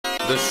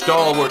The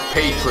stalwart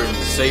patrons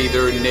say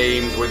their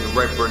names with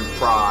reverent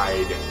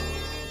pride.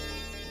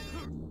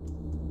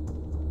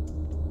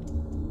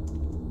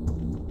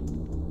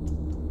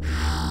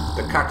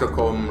 The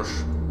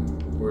catacombs.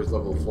 Where's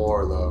level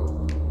 4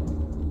 though?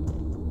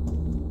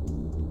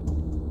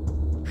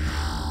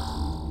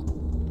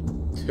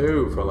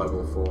 Two for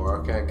level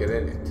 4. I can't get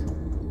in it.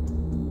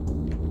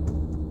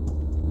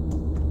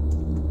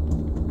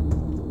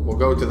 We'll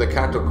go to the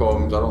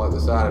catacombs. I don't like the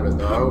sound of it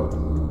though.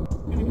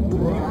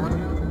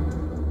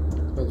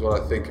 Depends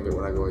what I think of it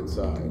when I go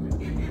inside.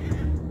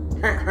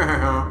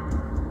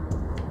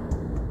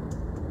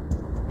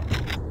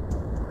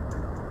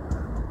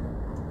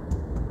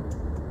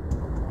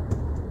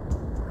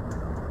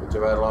 Which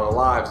I've had a lot of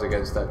lives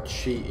against that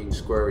cheating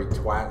squirry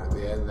twat at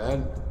the end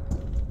then.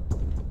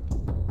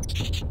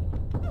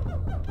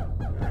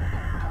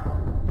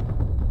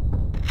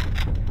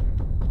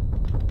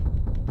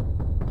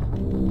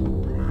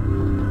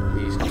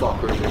 These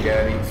fuckers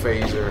again, eat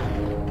phaser.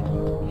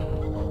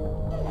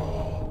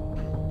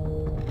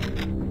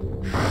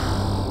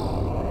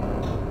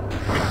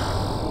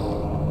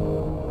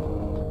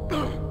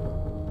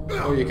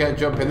 Oh, you can't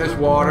jump in this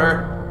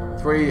water.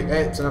 3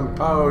 hits and I'm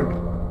pwned.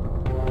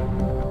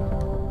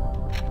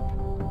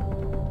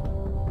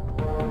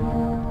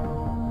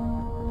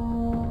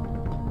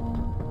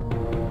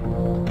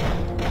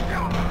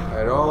 I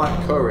had all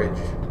that courage.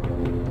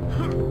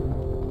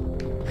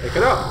 Pick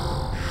it up.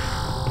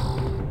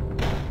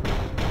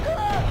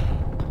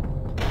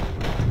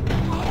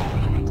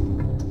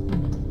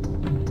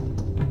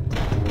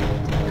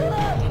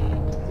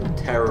 The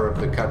terror of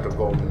the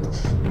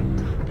catacombs.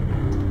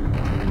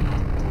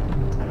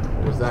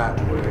 What was that?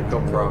 Where did it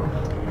come from?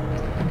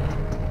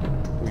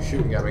 Who's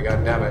shooting at me?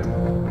 God damn it!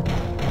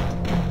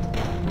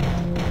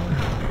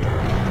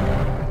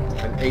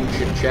 An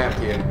ancient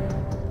champion.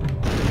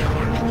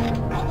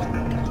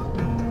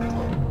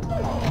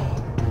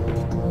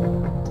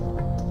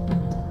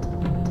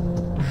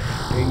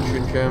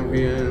 Ancient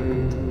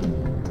champion.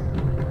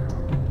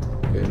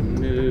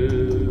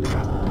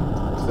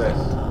 What's this?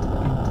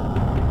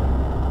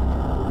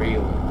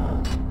 Real.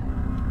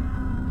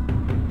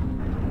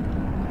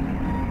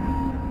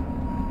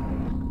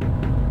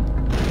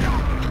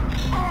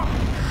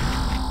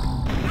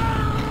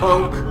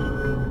 Punk.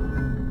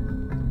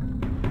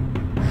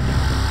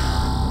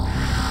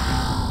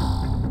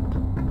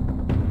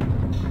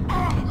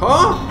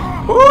 Huh?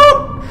 Who?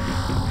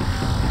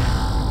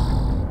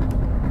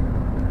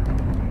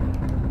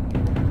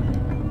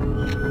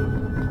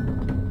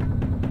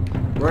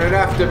 Running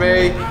after me.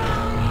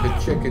 The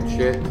chicken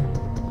shit.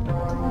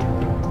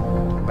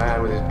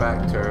 Man with his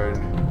back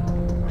turned.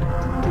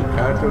 The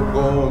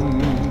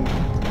catacombs.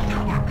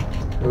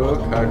 The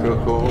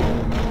catacombs.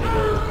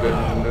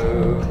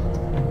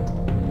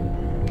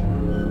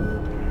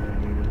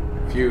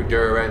 Few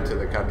dare enter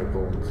the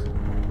catacombs.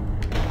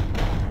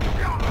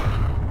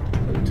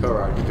 The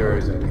Turok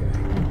dares anything.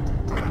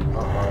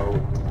 Uh-oh.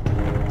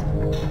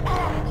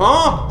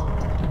 Huh?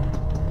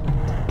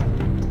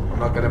 I'm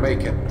not gonna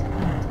make it.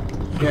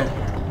 Yeah.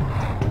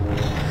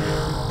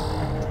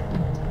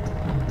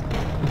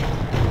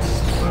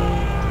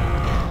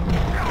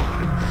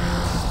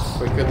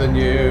 Quicker than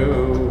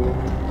you.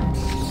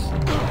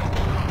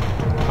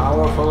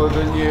 Powerfuler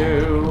than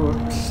you.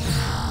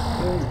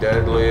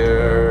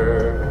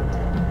 Deadlier.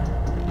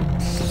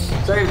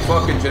 Same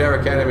fucking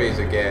generic enemies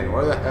again.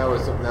 Where the hell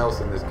is something else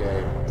in this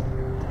game?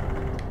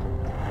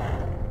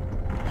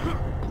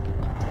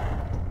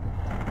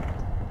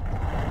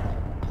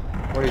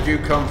 Where did you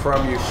come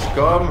from, you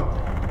scum?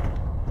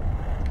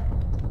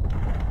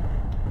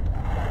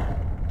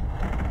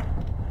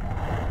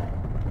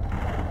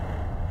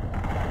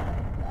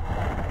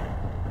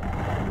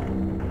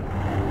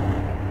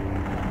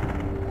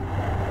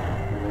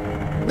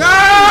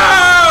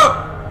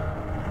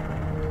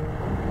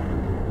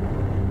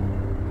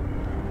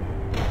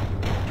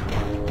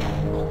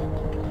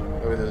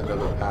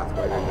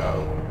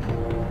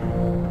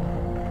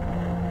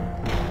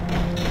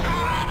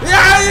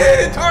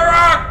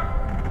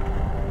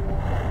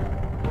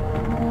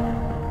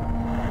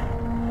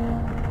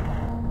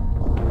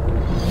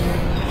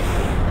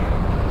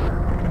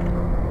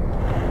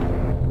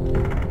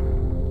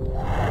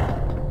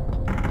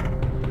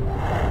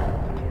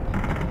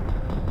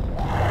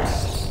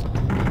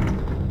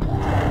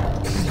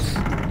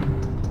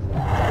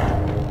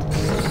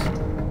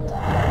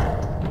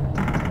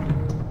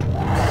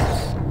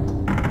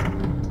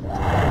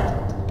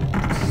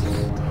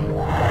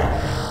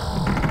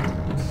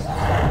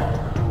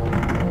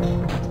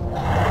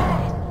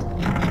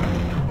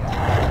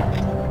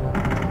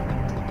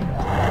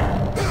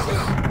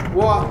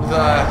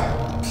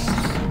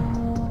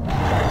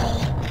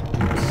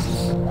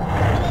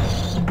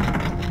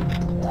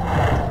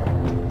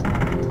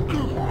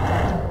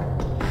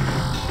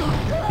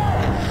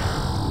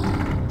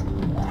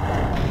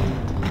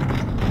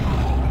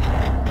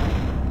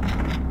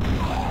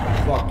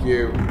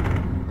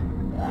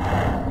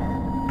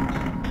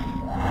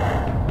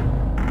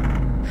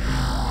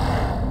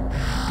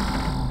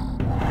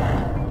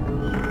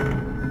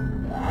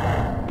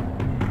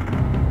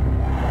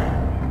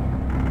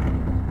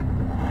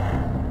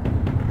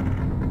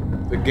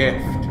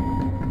 gift.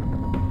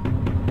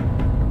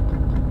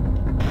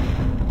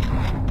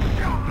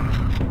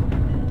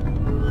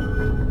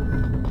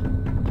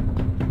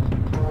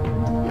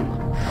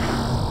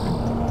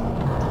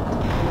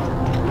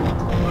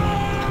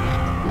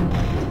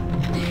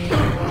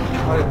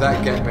 How did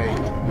that get me?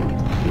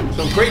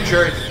 Some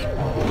creatures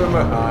from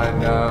behind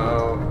now.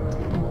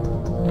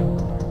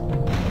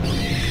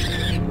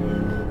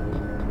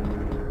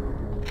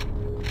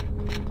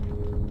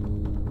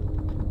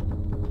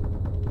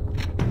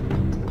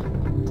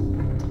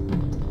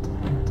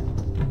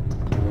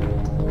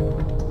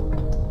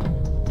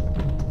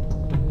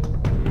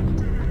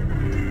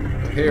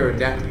 Hear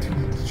inept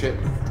shit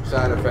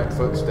side effect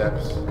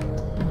footsteps.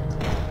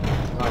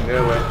 I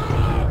knew it.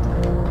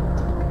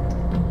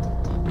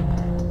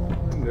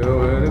 I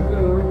knew it.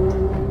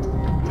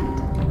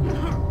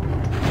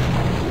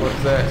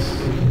 What's this?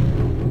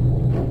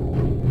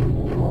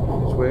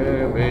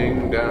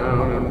 Swimming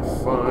down and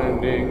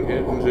finding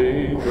hidden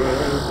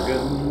secrets.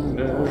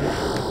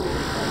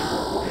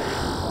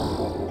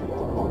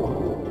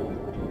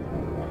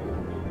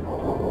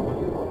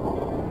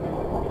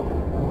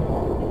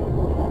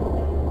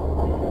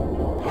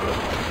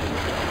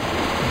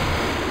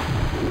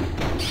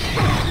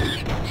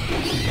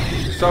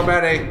 So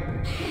many.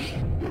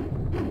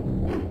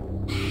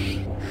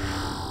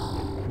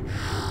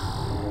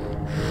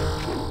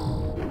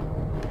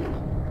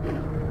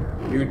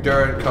 You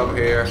daren't come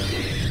here.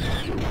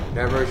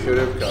 Never should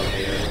have come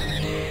here.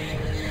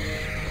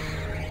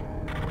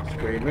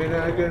 Screaming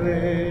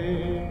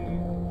agony.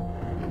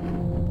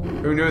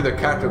 Who knew the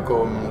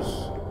catacombs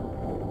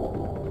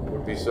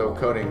would be so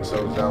cunning,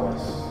 so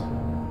zealous?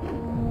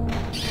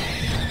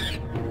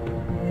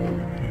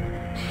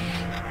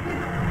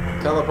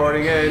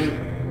 Teleporting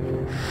in.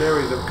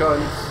 Series of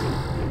cunts.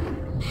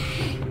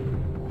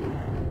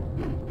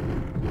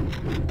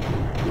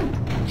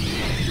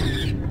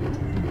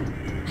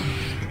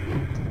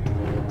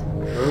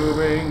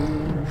 Moving.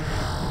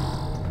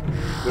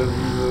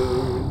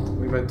 What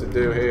we meant to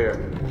do here?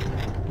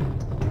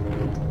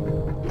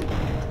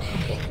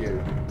 Fuck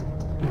you.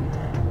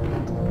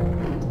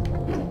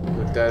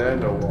 The dead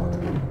end or what?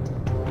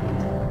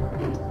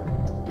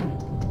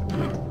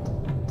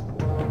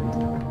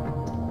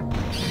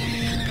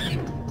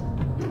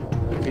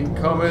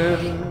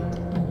 Coming.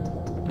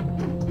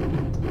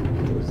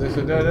 Is this a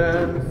dead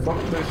end?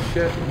 Fuck this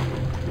shit.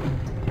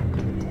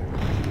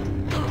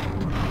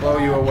 Blow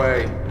you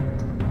away.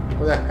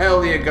 Where the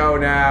hell do you go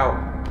now?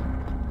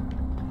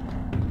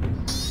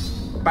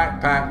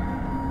 Backpack.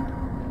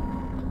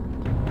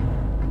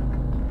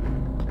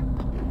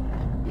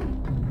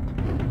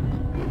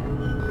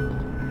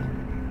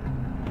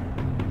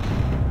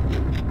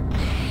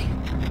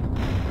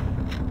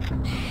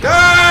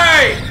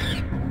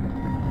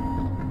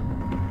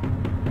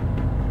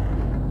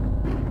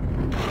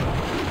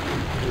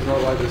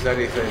 There's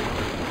anything.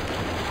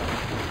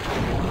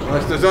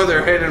 Unless there's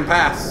other hidden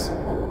paths.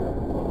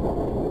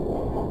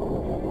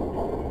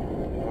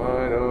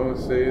 I don't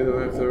see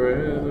them if there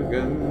is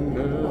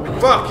again.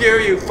 Fuck you,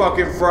 you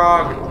fucking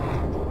frog!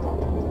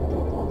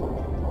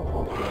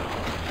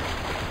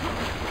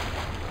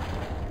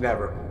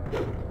 Never.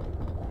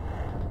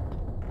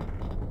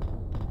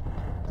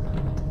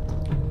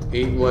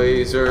 Eat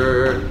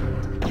laser.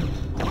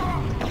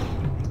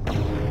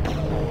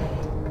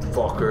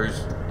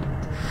 Fuckers.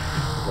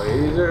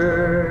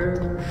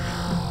 Laser.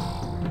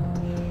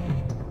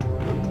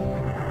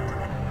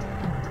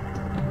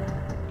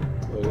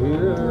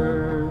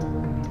 Laser.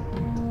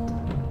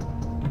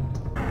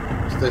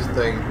 What's this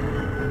thing?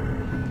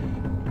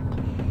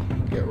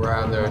 Get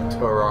around there,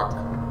 Turok.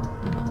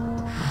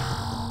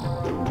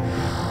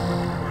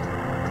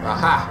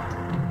 Aha!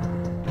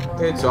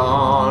 It's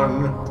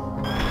on.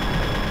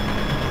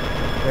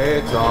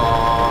 It's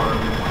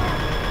on.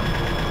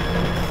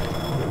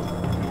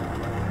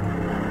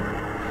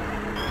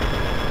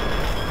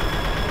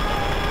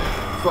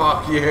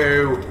 Fuck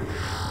you!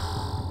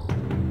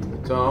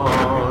 It's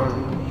on.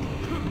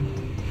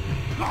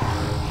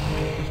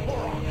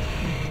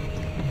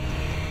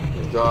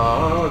 It's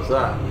on. What's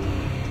that?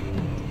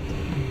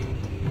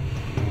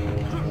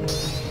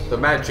 The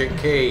magic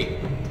key.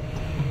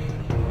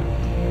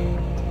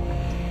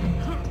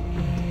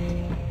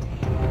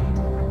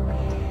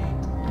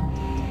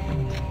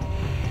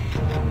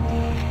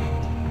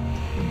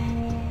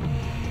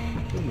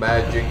 The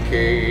magic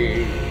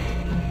key.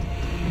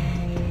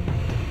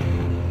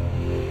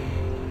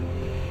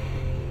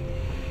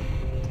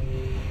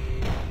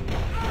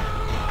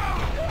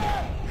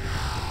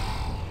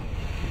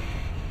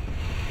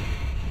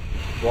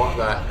 What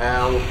the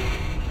hell?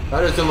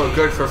 That doesn't look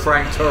good for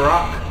Frank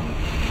Turok.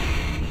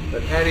 By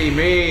any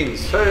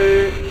means.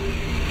 Hey.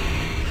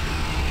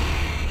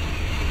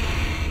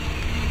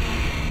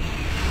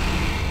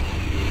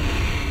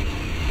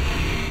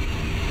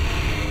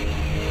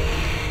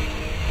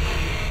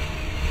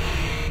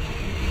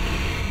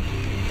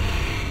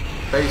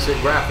 Basic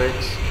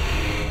graphics.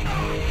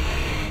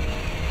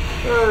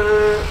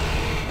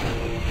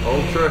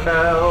 Ultra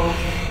health.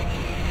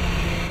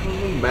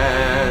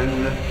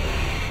 Man.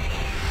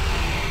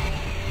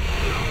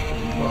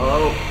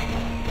 Uh-oh.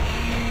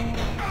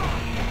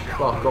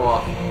 Fuck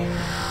off.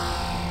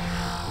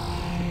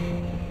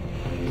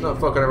 It's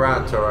not fucking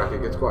around, Turok.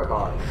 It gets quite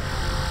hard.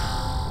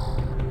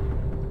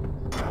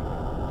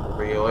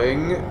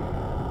 Reeling.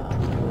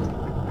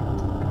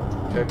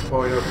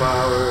 Checkpoint of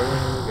power.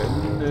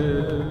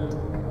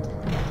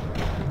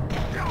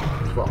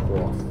 Fuck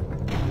off.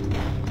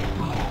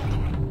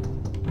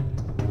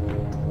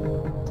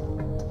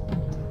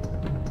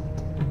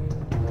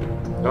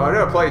 No, I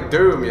never played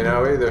Doom, you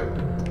know, either.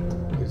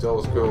 These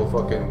old school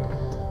fucking...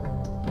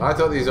 I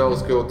thought these old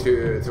school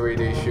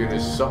 3D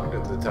shooters sucked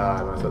at the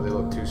time. I thought they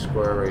looked too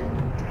squirry.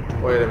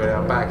 Wait a minute,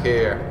 I'm back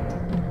here.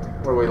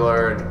 What do we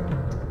learn?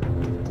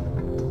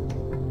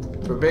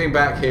 From being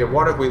back here,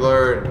 what have we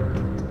learned?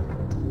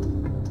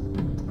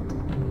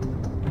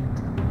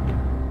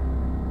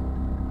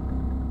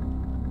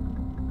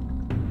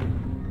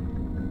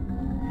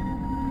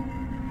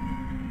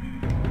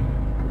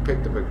 We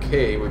picked up a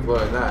key, we've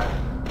learned that.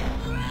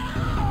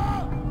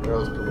 What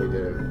else can we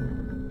do?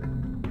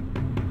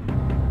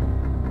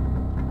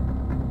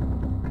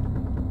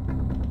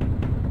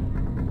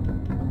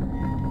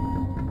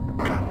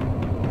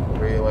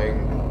 Reeling.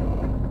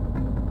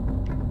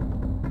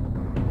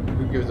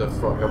 Who gives a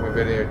fuck? Have we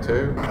been here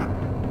too?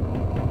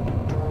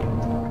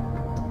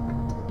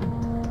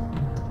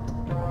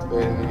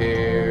 Been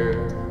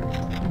here.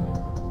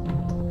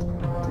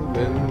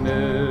 Been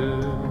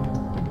there.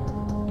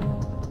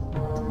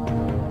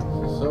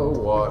 So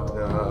what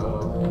now?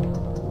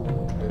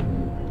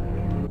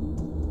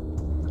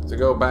 To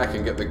go back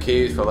and get the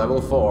keys for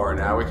level 4.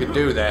 Now we can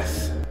do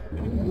this.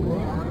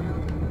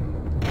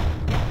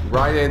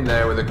 Right in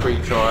there with the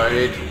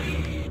Creatroid.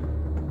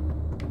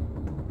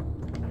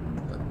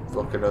 That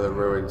fucking other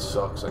ruin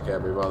sucks. I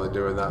can't be bothered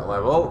doing that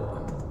level.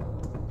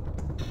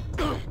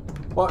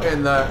 What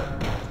in the...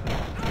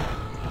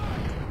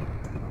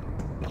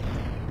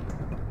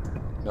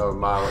 No,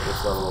 Mile at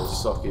this level will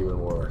suck even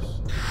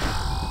worse.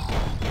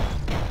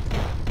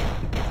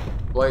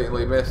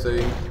 Blatantly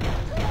missing.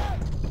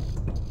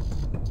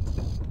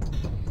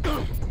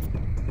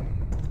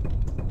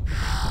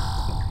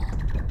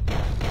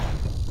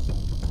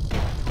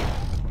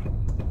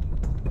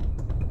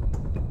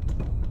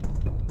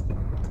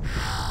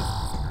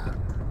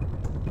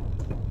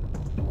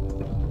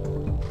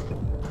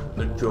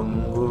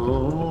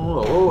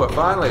 Jungle. Oh,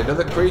 finally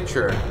another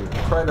creature.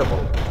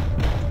 Incredible.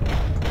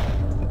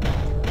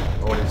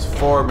 Oh, and it's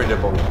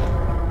formidable.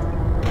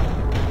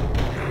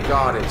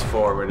 God, it's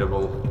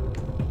formidable.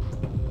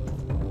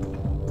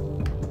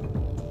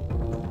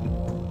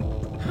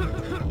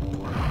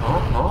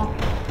 Huh?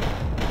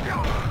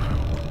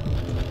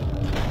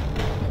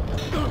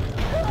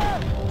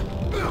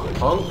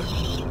 Punk.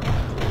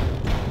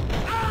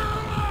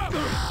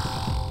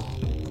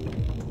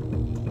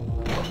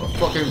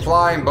 Fucking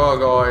flying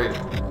bugoid.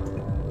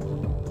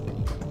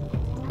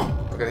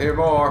 I can hear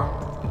more.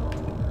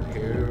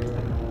 Here.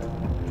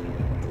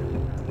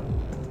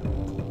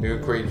 New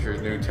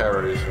creatures, new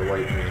terrors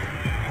await me.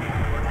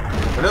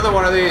 Another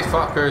one of these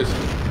fuckers.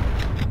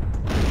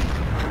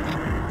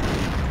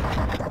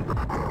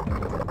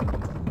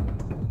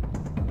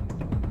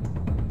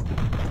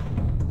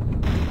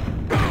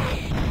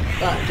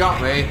 That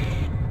got me.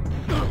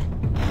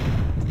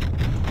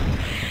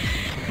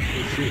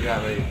 You're shooting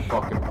at me,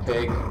 fucking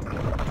pig.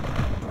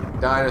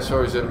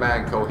 Dinosaurs and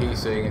man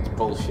cohesing, it's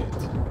bullshit.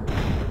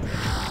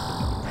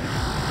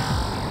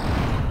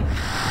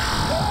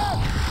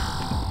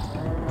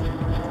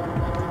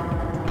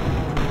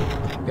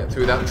 Get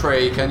through that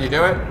tree, can you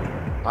do it?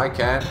 I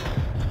can.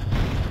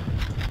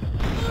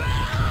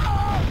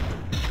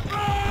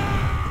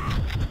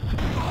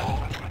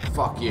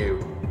 Fuck you.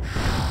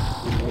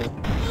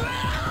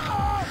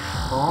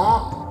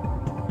 Huh?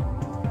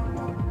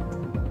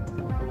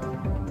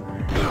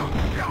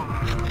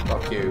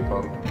 Fuck you,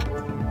 punk.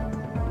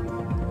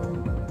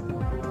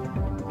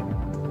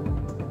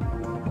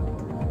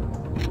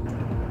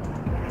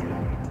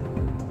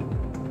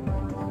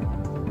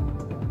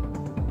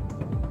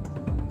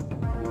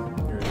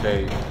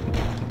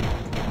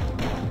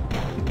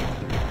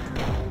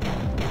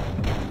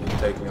 He's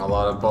taking a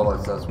lot of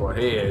bullets, that's what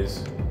he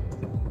is.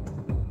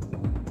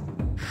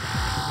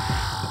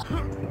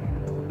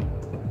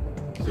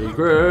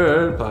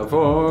 Secret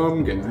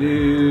platform, get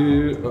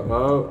new.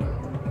 Uh-oh.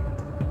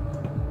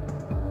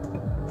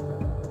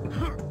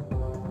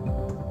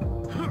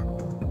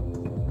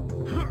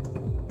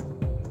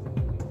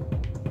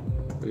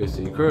 We got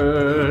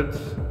secrets.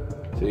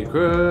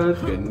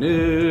 Secrets, get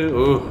new.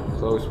 Oh,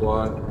 close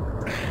one.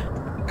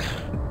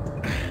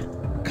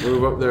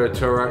 Move up there,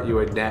 Turok, you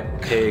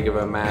inept pig of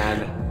a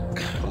man.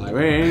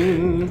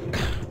 Climbing.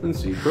 And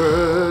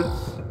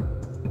secrets.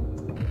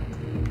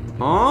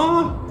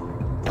 Huh?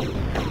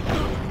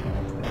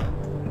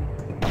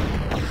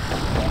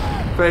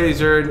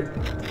 Phasered.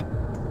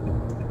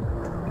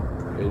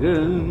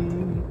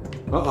 Hidden.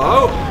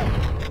 Uh-oh!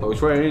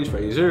 Close range,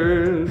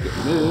 phasered.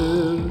 Getting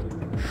in.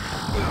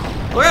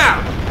 Wow!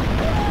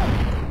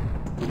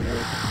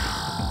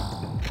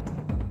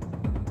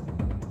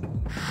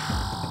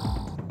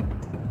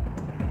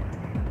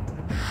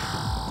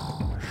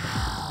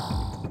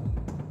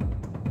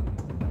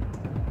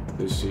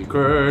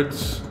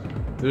 secrets.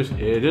 There's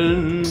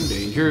hidden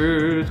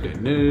dangers.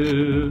 Get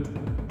new.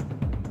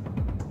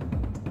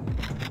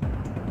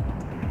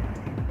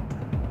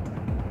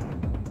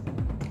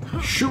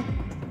 Shoot!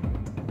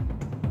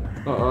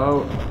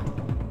 Uh-oh.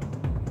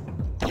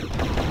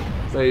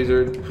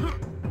 Phasered.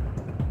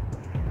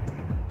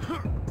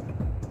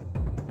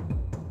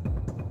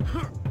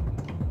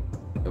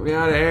 Get me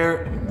out of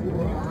here.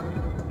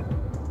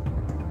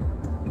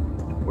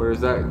 Where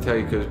does that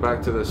take us?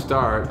 Back to the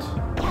start.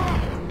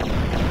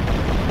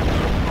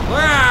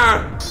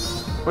 Ah!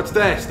 What's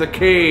this? The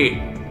key.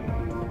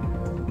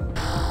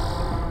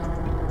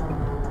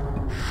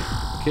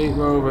 Keep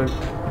moving.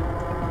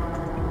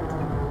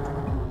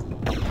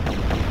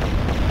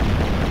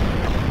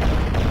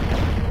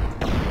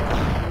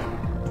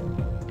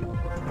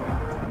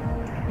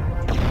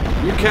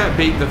 You can't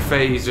beat the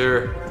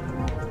phaser.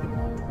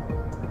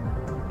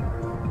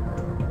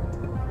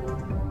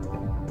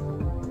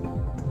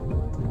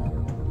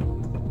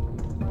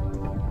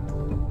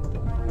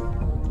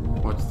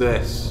 What's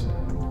this?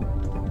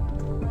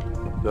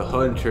 The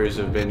hunters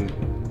have been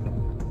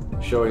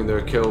showing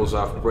their kills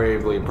off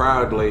bravely,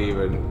 proudly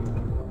even.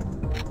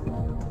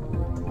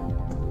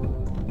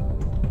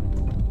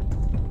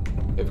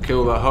 They've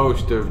killed a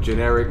host of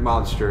generic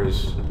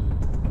monsters.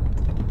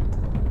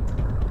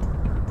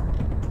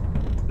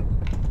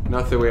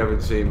 Nothing we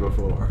haven't seen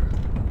before.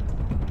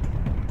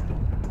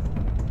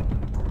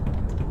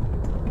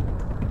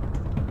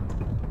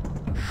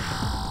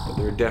 But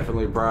they're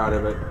definitely proud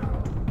of it.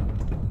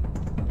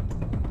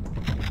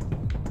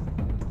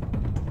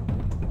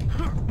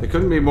 They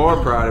couldn't be more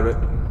proud of it.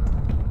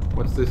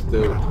 What's this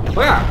do? Oh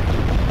yeah!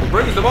 It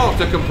brings them all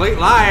to complete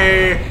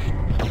life!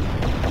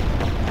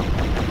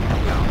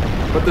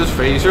 But there's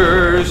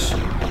phasers,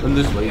 and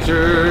there's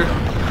laser.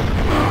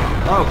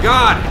 Oh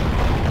god!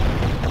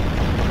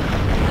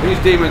 These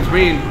demons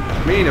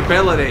mean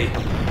ability.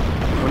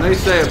 When they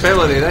say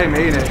ability, they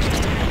mean it.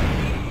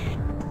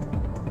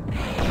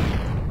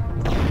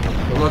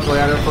 But luckily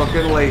I had a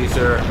fucking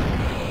laser.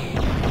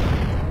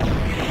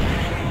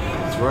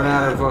 Let's run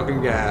out of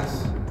fucking gas.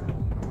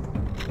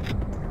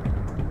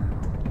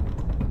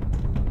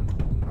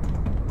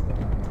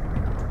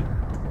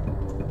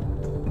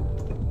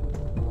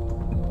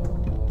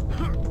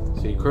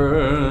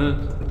 Secret.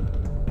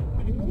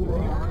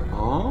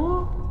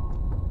 Huh?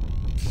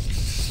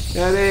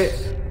 Get it?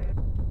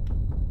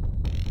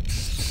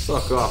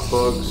 Fuck off,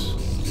 bugs.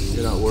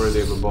 You're not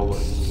worthy of a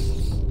bullet.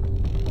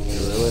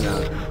 You're really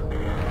not.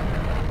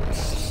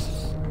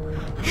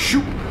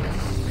 Shoot!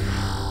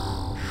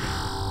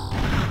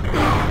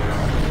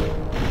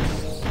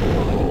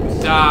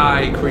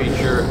 Die,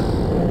 creature.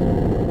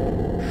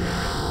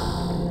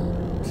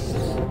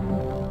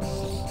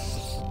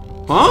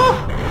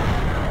 Huh?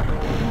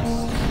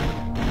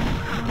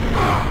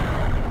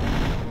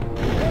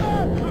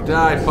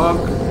 Die,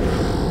 punk.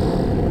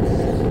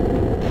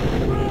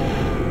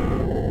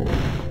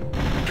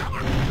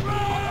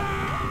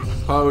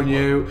 Pwn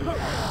you.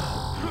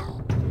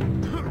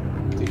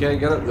 You can't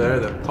get up there,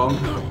 the punk.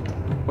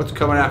 What's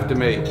coming after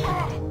me?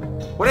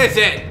 What is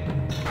it?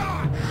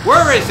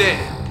 Where is it?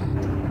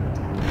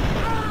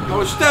 I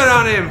was stood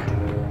on him.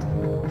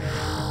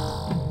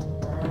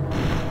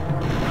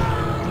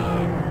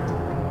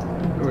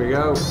 Here we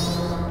go.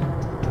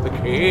 The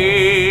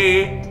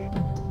key.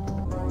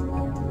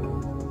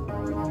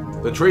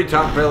 The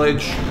treetop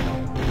village.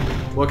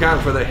 Look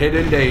out for the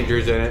hidden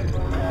dangers in it.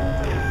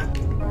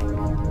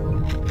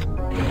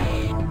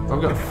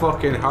 I've got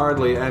fucking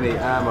hardly any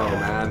ammo,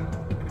 man.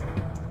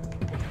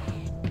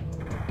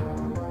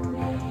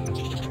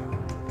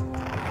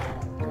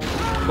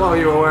 Blow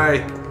you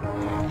away.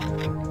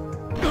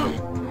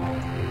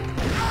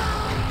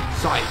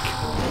 Psych.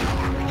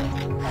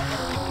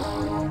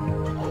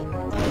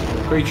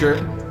 Creature.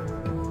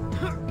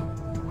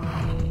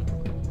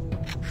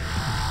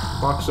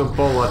 Box of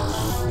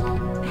bullets.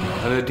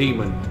 And a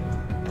demon.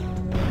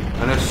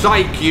 And a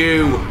psych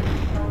you.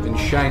 And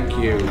shank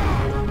you.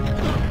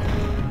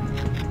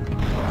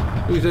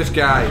 Who's this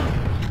guy?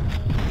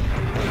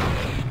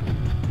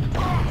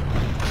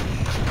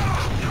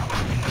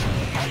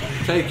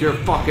 Take your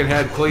fucking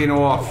head clean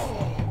off.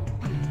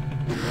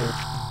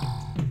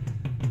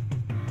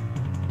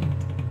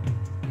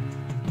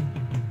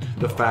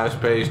 The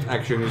fast-paced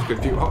action is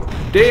confusing. Oh,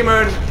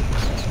 demon!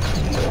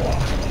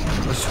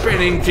 A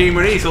spinning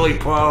demon easily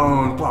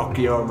prone. Fuck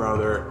your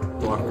brother,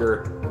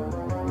 fucker.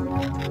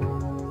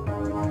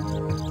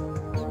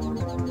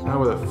 Now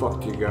where the fuck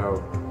do you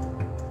go?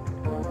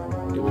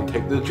 Do we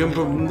take the jump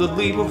of the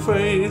leap of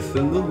faith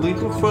and the leap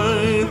of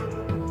faith?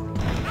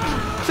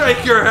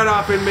 Take your head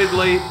off in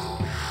mid-leap.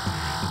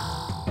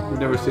 We've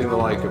never seen the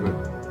like of it.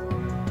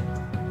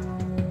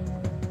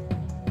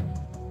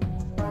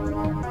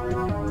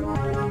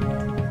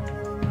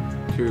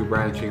 Two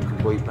branching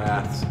complete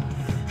paths.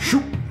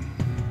 Shoot!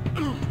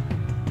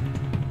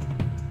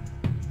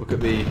 Look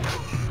at the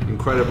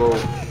incredible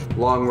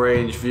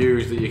long-range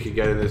views that you can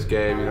get in this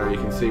game. You know, you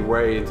can see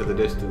way into the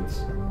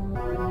distance.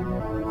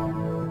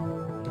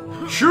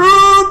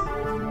 Shoot!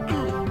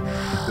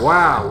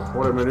 Wow,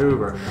 what a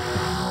maneuver.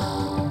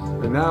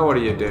 And now what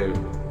do you do?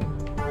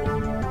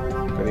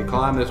 Can he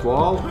climb this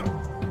wall?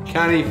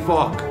 Can he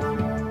fuck?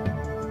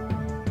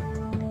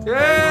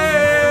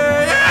 Yeah!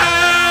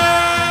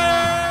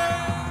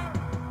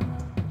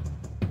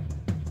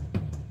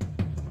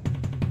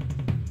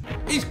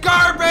 He's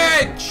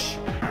garbage!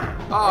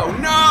 Oh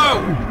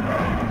no!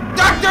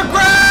 Dr.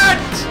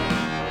 Grant!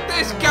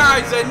 This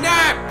guy's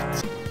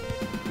inept!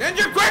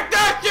 Ninja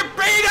Quickness, you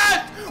beat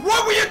us!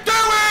 What were you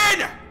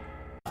doing?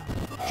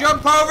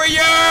 Jump over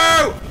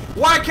you!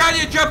 Why can't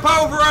you jump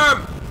over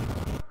him?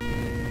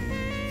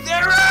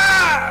 There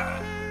are!